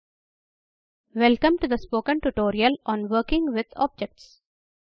Welcome to the spoken tutorial on working with objects.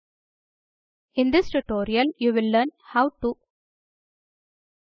 In this tutorial, you will learn how to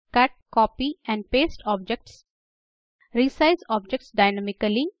cut, copy and paste objects, resize objects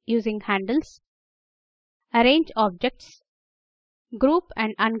dynamically using handles, arrange objects, group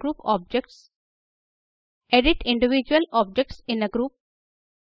and ungroup objects, edit individual objects in a group,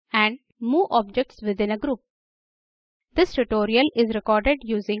 and move objects within a group. This tutorial is recorded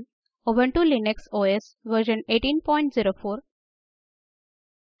using Ubuntu Linux OS version 18.04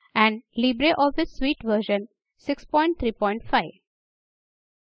 and LibreOffice Suite version 6.3.5.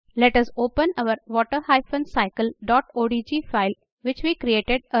 Let us open our water-cycle.odg file which we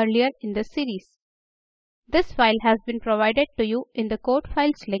created earlier in this series. This file has been provided to you in the code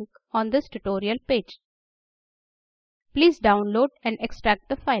files link on this tutorial page. Please download and extract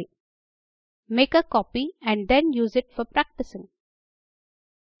the file. Make a copy and then use it for practicing.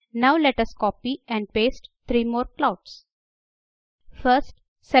 Now let us copy and paste 3 more clouds. First,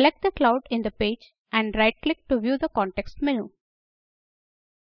 select the cloud in the page and right-click to view the context menu.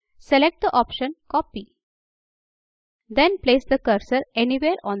 Select the option Copy. Then place the cursor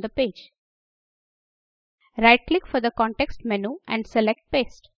anywhere on the page. Right-click for the context menu and select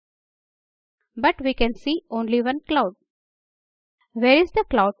Paste. But we can see only one cloud. Where is the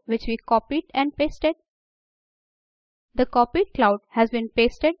cloud which we copied and pasted? The copied cloud has been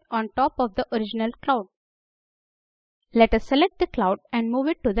pasted on top of the original cloud. Let us select the cloud and move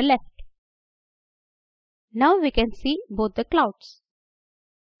it to the left. Now we can see both the clouds.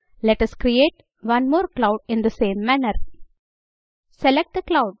 Let us create one more cloud in the same manner. Select the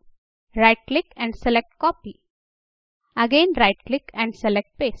cloud. Right-click and select Copy. Again right-click and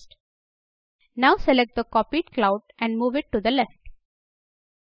select Paste. Now select the copied cloud and move it to the left.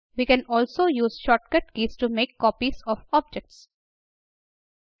 We can also use shortcut keys to make copies of objects.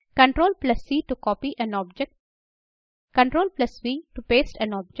 Ctrl+C to copy an object, Ctrl+V to paste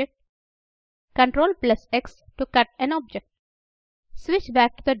an object, Ctrl+X to cut an object. Switch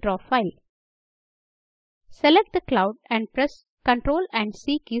back to the draw file. Select the cloud and press Ctrl and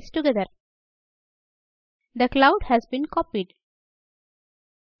C keys together. The cloud has been copied.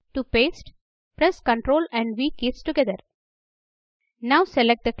 To paste, press Ctrl and V keys together. Now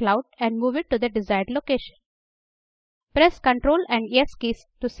select the cloud and move it to the desired location. Press Ctrl and S keys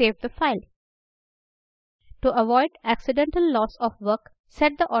to save the file. To avoid accidental loss of work,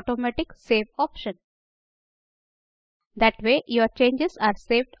 set the automatic save option. That way your changes are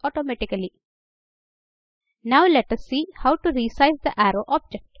saved automatically. Now let us see how to resize the arrow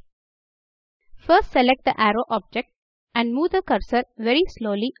object. First select the arrow object and move the cursor very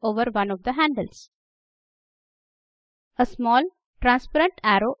slowly over one of the handles. A small transparent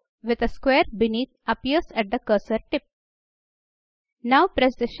arrow with a square beneath appears at the cursor tip. Now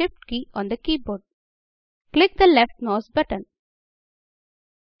press the Shift key on the keyboard. Click the left mouse button.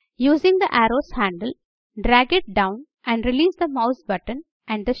 Using the arrow's handle, drag it down and release the mouse button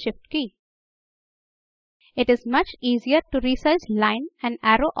and the Shift key. It is much easier to resize line and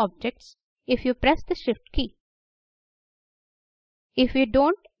arrow objects if you press the Shift key. If you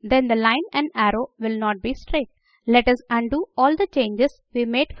don't, then the line and arrow will not be straight. Let us undo all the changes we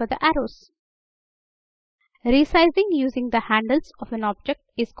made for the arrows. Resizing using the handles of an object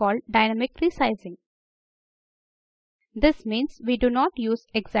is called dynamic resizing. This means we do not use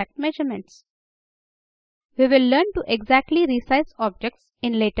exact measurements. We will learn to exactly resize objects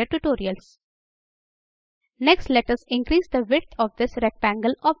in later tutorials. Next, let us increase the width of this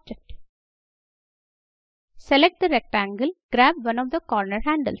rectangle object. Select the rectangle, grab one of the corner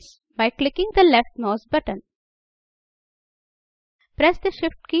handles by clicking the left mouse button. Press the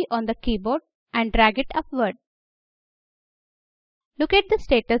Shift key on the keyboard and drag it upward. Look at the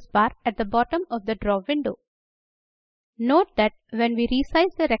status bar at the bottom of the draw window. Note that when we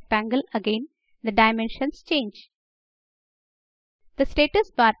resize the rectangle again, the dimensions change. The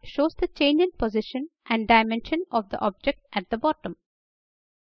status bar shows the change in position and dimension of the object at the bottom.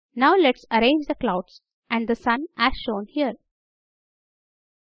 Now let's arrange the clouds and the sun as shown here.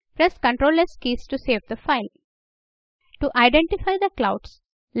 Press Ctrl+S keys to save the file. To identify the clouds,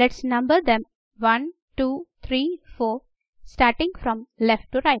 let's number them 1, 2, 3, 4 starting from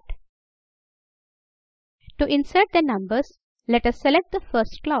left to right. To insert the numbers, let us select the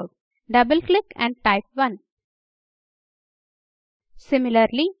first cloud. Double-click and type 1.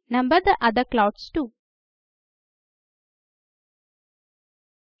 Similarly, number the other clouds too.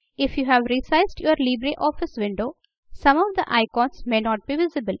 If you have resized your LibreOffice window, some of the icons may not be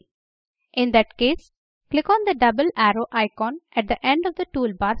visible. In that case, click on the double arrow icon at the end of the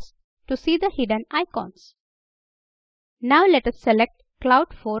toolbars to see the hidden icons. Now let us select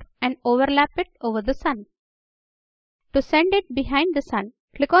cloud 4 and overlap it over the sun. To send it behind the sun,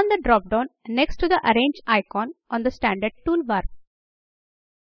 click on the drop-down next to the Arrange icon on the standard toolbar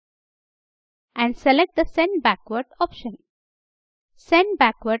and select the Send Backward option. Send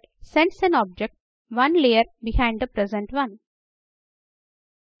Backward sends an object one layer behind the present one.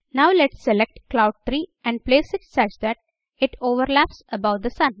 Now let's select cloud 3 and place it such that it overlaps above the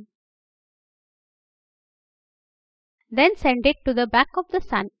sun. Then send it to the back of the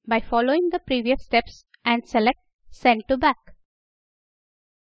sun by following the previous steps and select Send to Back.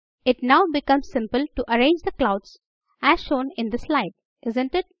 It now becomes simple to arrange the clouds as shown in the slide,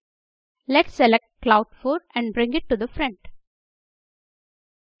 isn't it? Let's select cloud 4 and bring it to the front.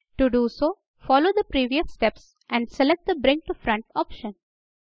 To do so, follow the previous steps and select the Bring to Front option.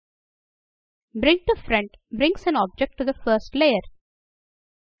 Bring to Front brings an object to the first layer.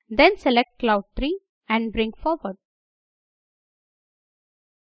 Then select cloud 3 and bring forward.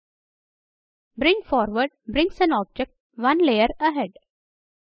 Bring forward brings an object one layer ahead.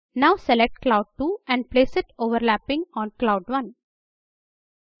 Now select cloud 2 and place it overlapping on cloud 1.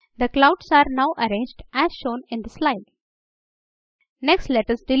 The clouds are now arranged as shown in the slide. Next, let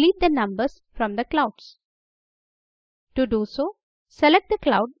us delete the numbers from the clouds. To do so, select the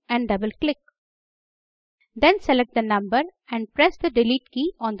cloud and double-click. Then select the number and press the Delete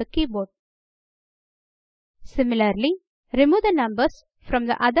key on the keyboard. Similarly, remove the numbers from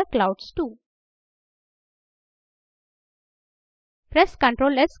the other clouds too. Press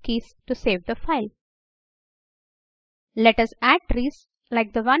Ctrl S keys to save the file. Let us add trees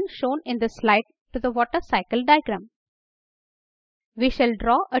like the one shown in the slide to the water cycle diagram. We shall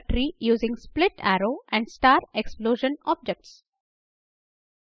draw a tree using split arrow and star explosion objects.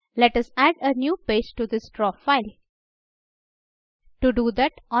 Let us add a new page to this draw file. To do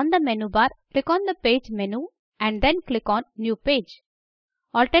that, on the menu bar, click on the Page menu and then click on New Page.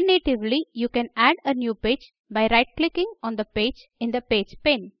 Alternatively, you can add a new page by right-clicking on the page in the Page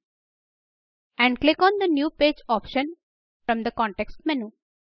pane and click on the New Page option from the context menu.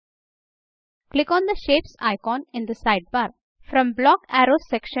 Click on the Shapes icon in the sidebar. From Block Arrows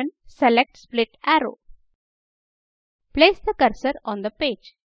section, select Split Arrow. Place the cursor on the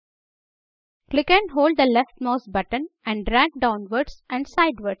page. Click and hold the left mouse button and drag downwards and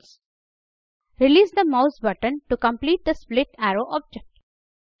sidewards. Release the mouse button to complete the split arrow object.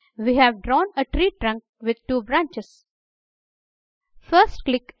 We have drawn a tree trunk with 2 branches. First,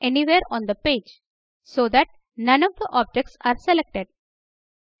 click anywhere on the page so that none of the objects are selected.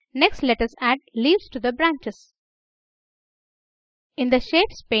 Next, let us add leaves to the branches. In the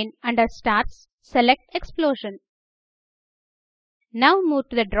Shapes pane under Stars, select Explosion. Now move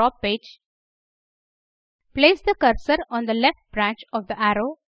to the Draw page. Place the cursor on the left branch of the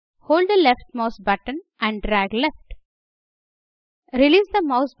arrow, hold the left mouse button and drag left. Release the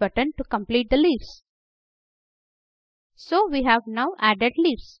mouse button to complete the leaves. So we have now added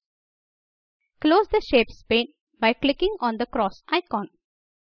leaves. Close the Shapes pane by clicking on the cross icon.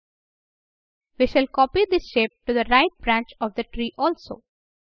 We shall copy this shape to the right branch of the tree also.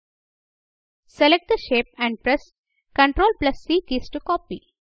 Select the shape and press Ctrl+C keys to copy.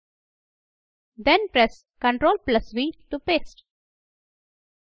 Then press Ctrl+V to paste.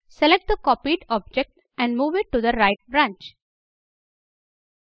 Select the copied object and move it to the right branch.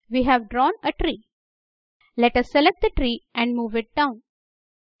 We have drawn a tree. Let us select the tree and move it down.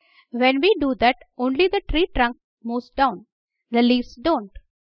 When we do that, only the tree trunk moves down. The leaves don't.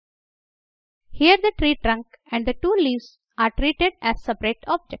 Here the tree trunk and the 2 leaves are treated as separate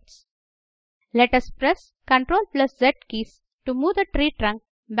objects. Let us press Ctrl+Z keys to move the tree trunk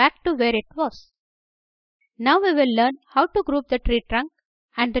back to where it was. Now we will learn how to group the tree trunk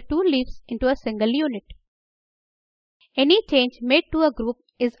and the 2 leaves into a single unit. Any change made to a group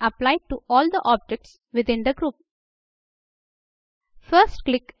is applied to all the objects within the group. First,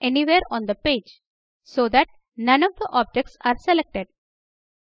 click anywhere on the page so that none of the objects are selected.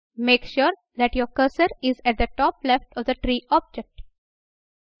 Make sure that your cursor is at the top left of the tree object.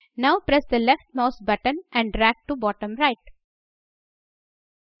 Now press the left mouse button and drag to bottom right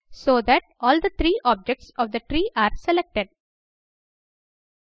so that all the 3 objects of the tree are selected.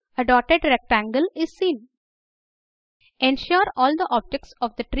 A dotted rectangle is seen. Ensure all the objects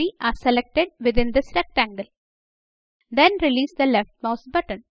of the tree are selected within this rectangle. Then release the left mouse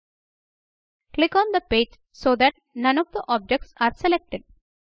button. Click on the page so that none of the objects are selected.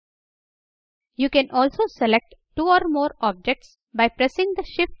 You can also select 2 or more objects by pressing the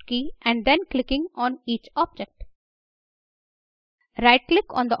Shift key and then clicking on each object. Right-click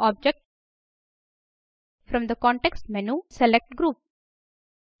on the object. From the context menu, select Group.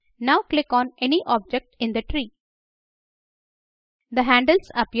 Now click on any object in the tree. The handles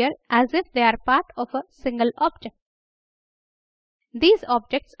appear as if they are part of a single object. These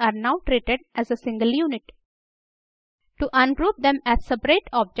objects are now treated as a single unit. To ungroup them as separate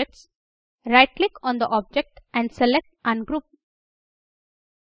objects, right-click on the object and select Ungroup.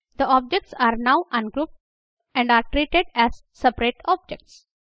 The objects are now ungrouped and are treated as separate objects.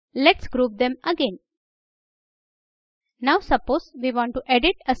 Let's group them again. Now suppose we want to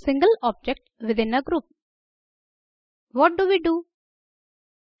edit a single object within a group. What do we do?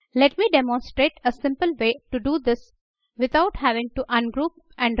 Let me demonstrate a simple way to do this without having to ungroup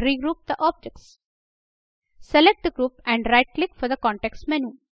and regroup the objects. Select the group and right-click for the context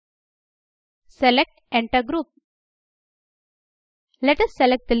menu. Select Enter Group. Let us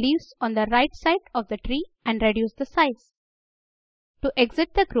select the leaves on the right side of the tree and reduce the size. To exit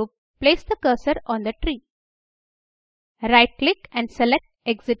the group, place the cursor on the tree. Right-click and select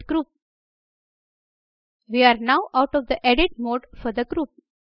Exit Group. We are now out of the edit mode for the group.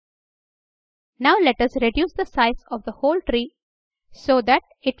 Now let us reduce the size of the whole tree so that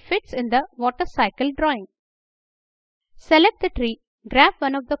it fits in the water cycle drawing. Select the tree, grab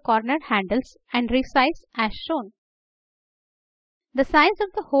one of the corner handles and resize as shown. The size of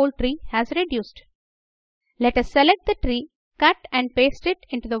the whole tree has reduced. Let us select the tree, cut and paste it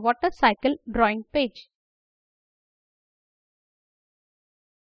into the water cycle drawing page.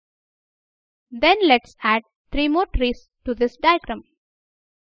 Then let's add 3 more trees to this diagram.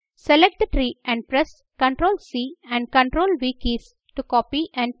 Select the tree and press Ctrl+C and Ctrl+V keys to copy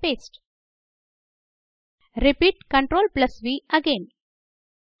and paste. Repeat Ctrl+V again.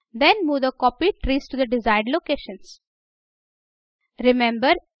 Then move the copied trees to the desired locations.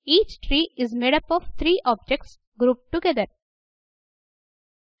 Remember, each tree is made up of 3 objects grouped together.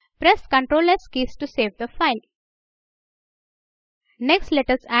 Press Ctrl+S keys to save the file. Next, let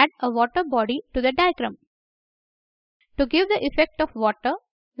us add a water body to the diagram. To give the effect of water,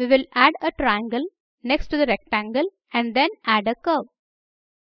 we will add a triangle next to the rectangle and then add a curve.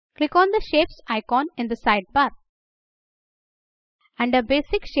 Click on the Shapes icon in the sidebar. Under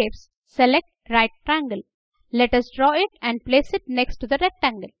Basic Shapes, select Right Triangle. Let us draw it and place it next to the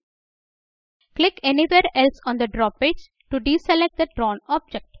rectangle. Click anywhere else on the draw page to deselect the drawn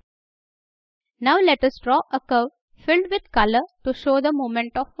object. Now let us draw a curve filled with color to show the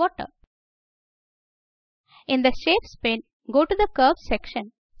movement of water. In the Shapes pane, go to the Curve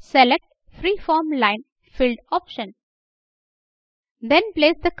section. Select Freeform Line Filled option. Then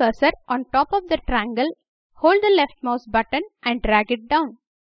place the cursor on top of the triangle, hold the left mouse button and drag it down.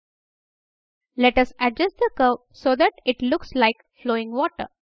 Let us adjust the curve so that it looks like flowing water.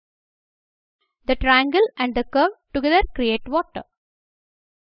 The triangle and the curve together create water.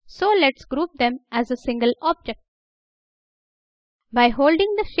 So let's group them as a single object. By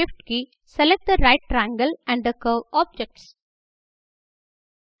holding the Shift key, select the right triangle and the curve objects.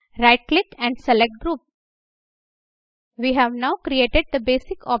 Right-click and select Group. We have now created the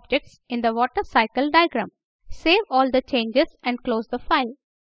basic objects in the water cycle diagram. Save all the changes and close the file.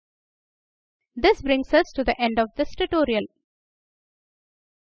 This brings us to the end of this tutorial.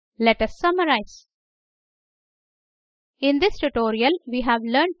 Let us summarize. In this tutorial, we have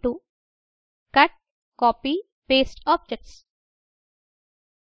learned to cut, copy, paste objects,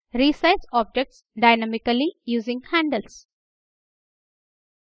 resize objects dynamically using handles,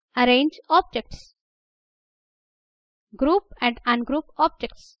 arrange objects, group and ungroup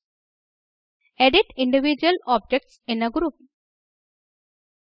objects, edit individual objects in a group,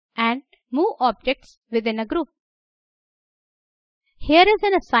 and move objects within a group. Here is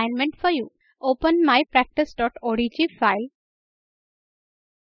an assignment for you. Open mypractice.odg file,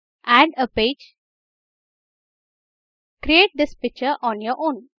 add a page, create this picture on your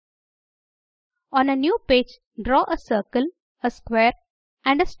own. On a new page, draw a circle, a square,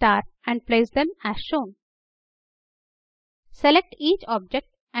 and a star and place them as shown. Select each object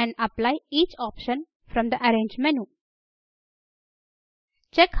and apply each option from the Arrange menu.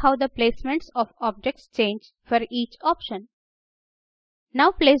 Check how the placements of objects change for each option.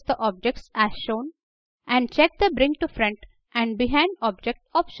 Now place the objects as shown and check the Bring to Front and Behind Object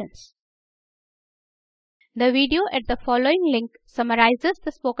options. The video at the following link summarizes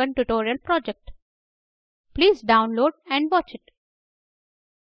the spoken tutorial project. Please download and watch it.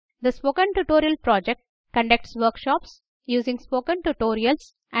 The Spoken Tutorial project conducts workshops using spoken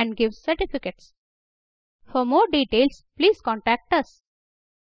tutorials and gives certificates. For more details, please contact us.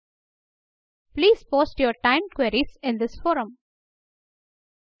 Please post your timed queries in this forum.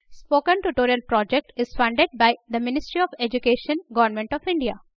 Spoken Tutorial project is funded by the Ministry of Education, Government of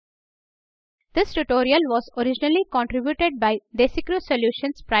India. This tutorial was originally contributed by Desicrew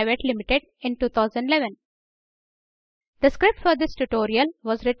Solutions Private Limited in 2011. The script for this tutorial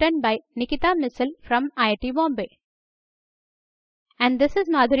was written by Nikita Misal from IIT Bombay. And this is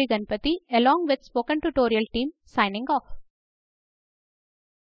Madhuri Ganpati along with Spoken Tutorial team signing off.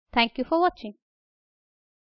 Thank you for watching.